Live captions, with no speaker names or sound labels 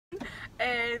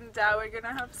and we're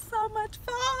gonna have so much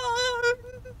fun.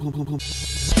 Boom, boom, boom.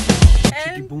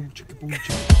 And Boom, chicka, boom,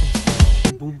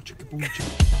 chicka. Boom, chicka, boom,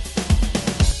 chicka.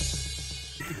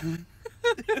 Chicka, boom.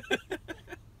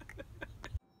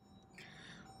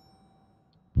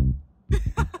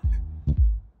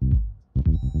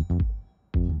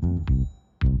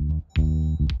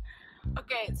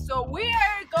 okay, so we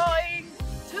are going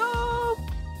to.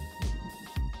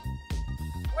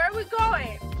 Where are we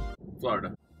going?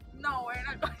 Florida. No, we're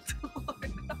not going to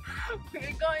Florida.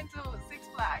 We're going to Six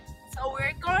Flags. So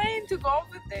we're going to go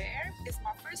over there. It's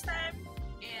my first time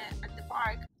at the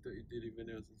park. I thought you did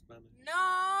videos in Spanish.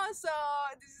 No, so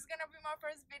this is gonna be my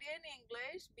first video in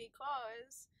English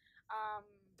because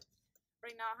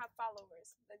right now I have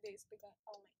followers that they speak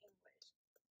only English.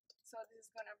 So this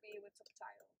is gonna be with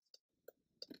subtitles.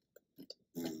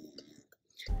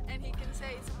 And he can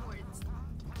say some words.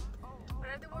 What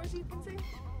are the words you can say?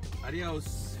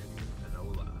 Adios. And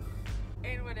hola.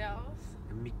 And what else?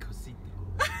 And mi cosita.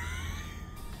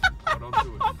 Oh, don't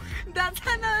do it. That's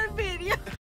another video.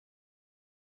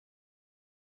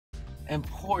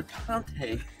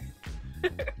 Importante.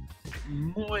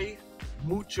 Muy,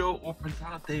 mucho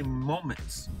importante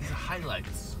moments. These are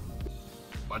highlights.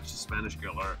 Watch the Spanish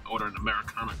girl order an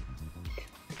Americana.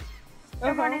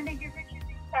 Good morning, thank you for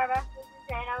choosing Starbucks. This is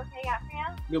Jane. What can I get for you?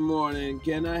 Good morning.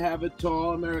 Can I have a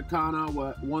tall Americana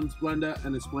with one Splenda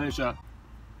and a splash of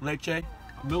leche?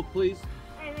 Milk, please.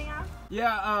 Anything else?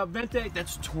 Yeah, vente.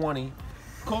 That's 20.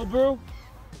 Cold brew?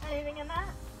 Anything in that?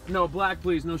 No, black,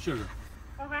 please. No sugar.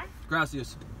 Okay.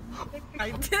 Gracias.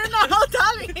 I didn't know how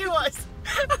tall he was.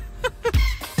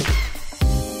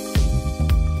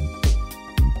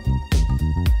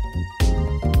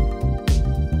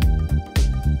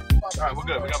 Alright, we're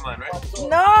good. We got mine, right?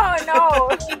 No, no.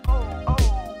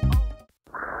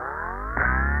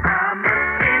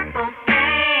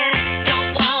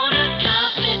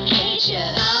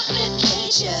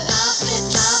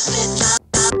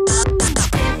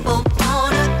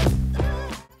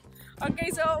 Okay,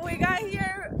 so we got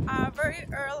here very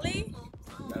early.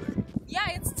 Yeah,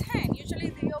 it's 10. Usually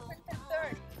they open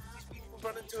 10:30. These people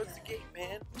running towards the gate,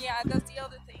 man. Yeah, that's the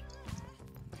other thing.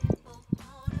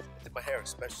 Did my hair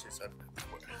especially, so I don't have to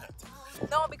wear a hat.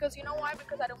 No, because you know why?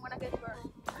 Because I don't want to get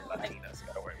burned. Latinas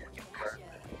gotta wear one, get burned.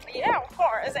 Yeah, of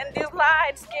course. And this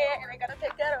light's scared, and I gotta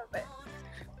take care of it.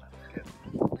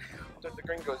 Don't the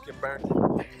gringos get burned?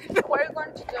 What are you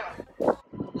going to do?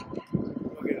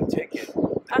 We'll get a ticket.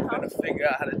 I'm gonna figure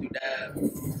out how to do that.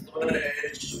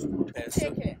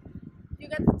 Ticket. You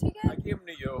got the ticket? I give them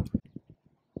to you.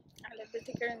 I left the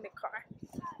ticket in the car.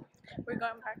 We're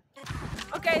going back.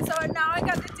 Okay, so now I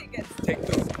got the tickets. Take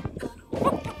them.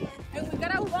 And we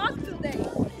gotta walk today.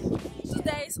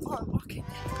 Today is all walking day.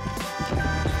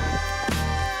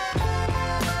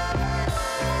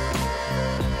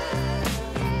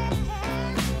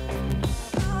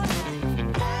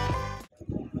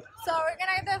 So we're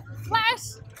gonna get the flash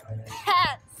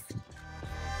pass.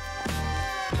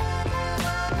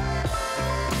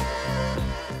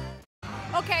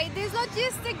 Okay, this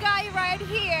logistic guy right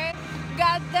here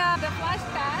got the flash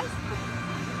pass.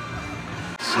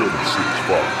 7, 6,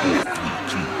 5, 4, 3,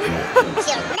 2, 1.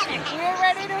 We're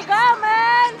ready to go,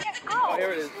 man! Oh,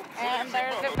 here it is. And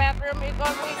there's the bathroom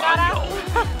because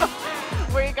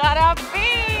we gotta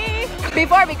pee!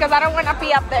 Before, because I don't want to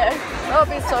pee up there. It'll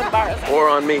be so embarrassing. Or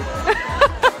on me.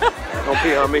 Don't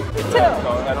pee on me. Two.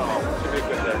 I don't know. Should be a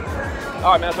good day.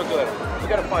 Alright, man, that's good. You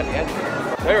gotta find the engine.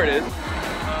 There it is.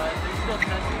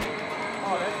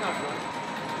 Oh, that's not good.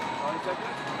 Oh, it's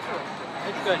okay? Sure.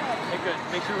 It's good. It's good.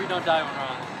 Make sure we don't die when we're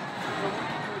on it.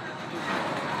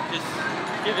 Just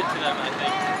give it to them, I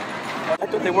think. I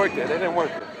thought they worked there. They didn't work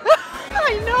there.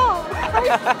 I know.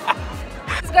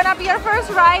 It's gonna be our first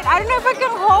ride. I don't know if I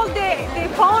can hold the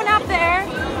phone up there.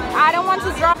 I don't want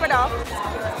to drop it off.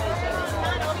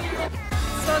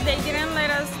 So they didn't let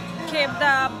us keep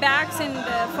the bags and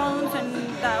the phones and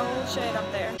the whole shit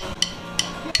up there.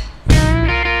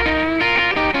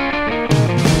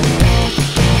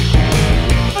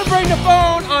 Bring the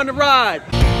phone on the ride.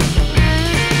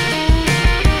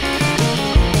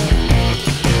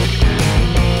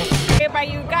 But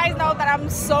you guys know that I'm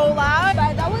so loud,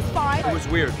 but that was fine. It was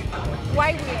weird.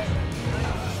 Why weird?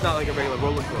 It's not like a regular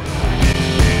roller coaster.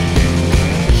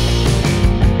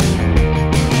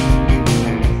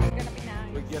 It's gonna be nice.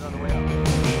 We get on the way up.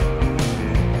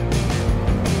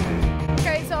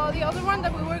 Okay, so the other one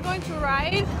that we were going to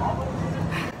ride.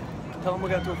 Tell them we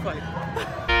got to a fight.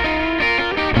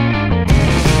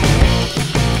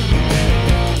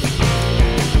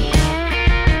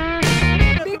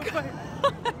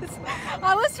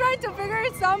 I was trying to figure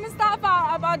some stuff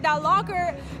out about that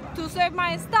locker to save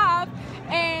my stuff,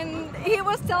 and he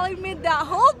was telling me the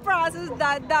whole process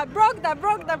that broke,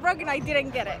 and I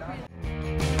didn't get it.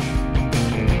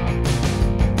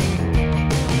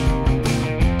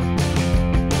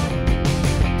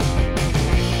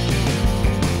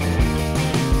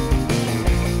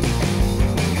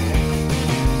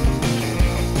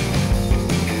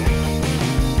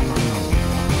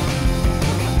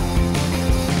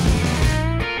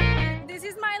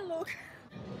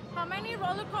 How many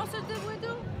roller coasters did we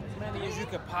do? As many as you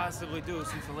could possibly do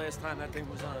since the last time that thing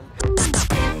was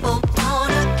on.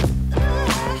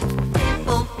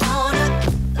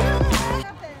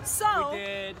 So We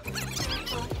did.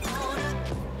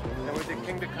 And we did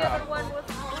King the Cock.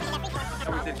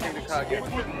 And we did King the Cock again.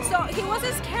 So he was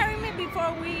scaring me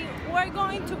before we were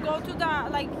going to go to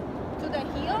the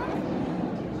hill,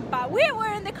 but we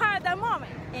were in the car at that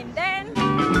moment, and then.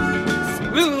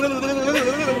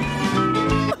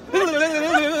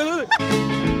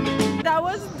 That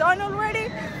was done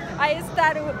already. I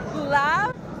started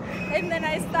laugh, and then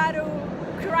I started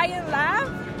crying and laugh,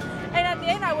 and at the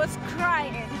end I was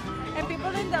crying, and people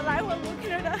in the line were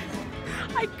looking at us.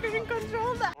 I couldn't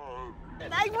control that,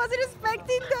 and I wasn't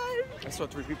expecting that. I saw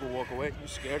 3 people walk away. You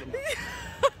scared them.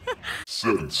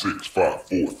 7, 6, 5,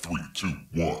 4, 3, 2, 1.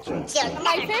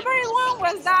 My favorite one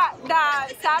was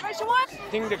the Savage one.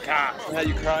 King the Cock. How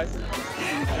you cried?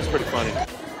 That's pretty funny.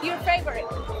 Your favorite?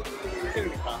 King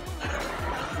the Cock.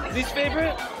 Least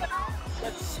favorite?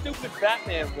 That stupid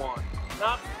Batman one.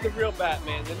 Not the real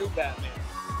Batman, the new Batman.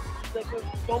 It's like a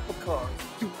bumper car.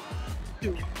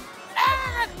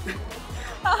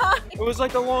 It was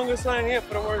like the longest line here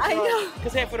for the worst I ride. know.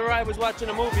 Because half of the ride was watching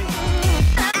a movie.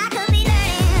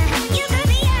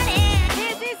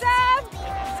 This is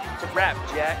It's a wrap,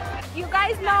 Jack. you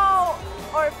guys know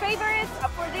our favorites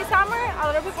for this summer. A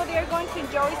lot of people they are going to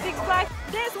enjoy Six Flags.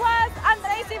 This was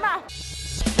Andresima.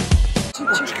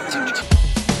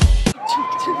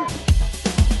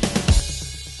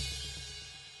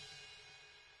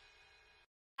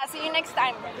 I'll see you next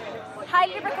time.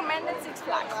 Highly recommended Six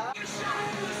Flags.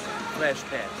 Flash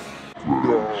pass.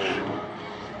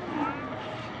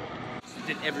 We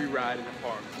did every ride in the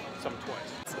park, some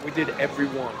twice. We did every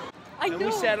one. I And know.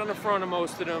 we sat on the front of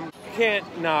most of them. Can't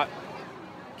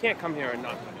come here and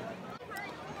not come here.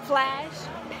 Flash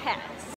pass.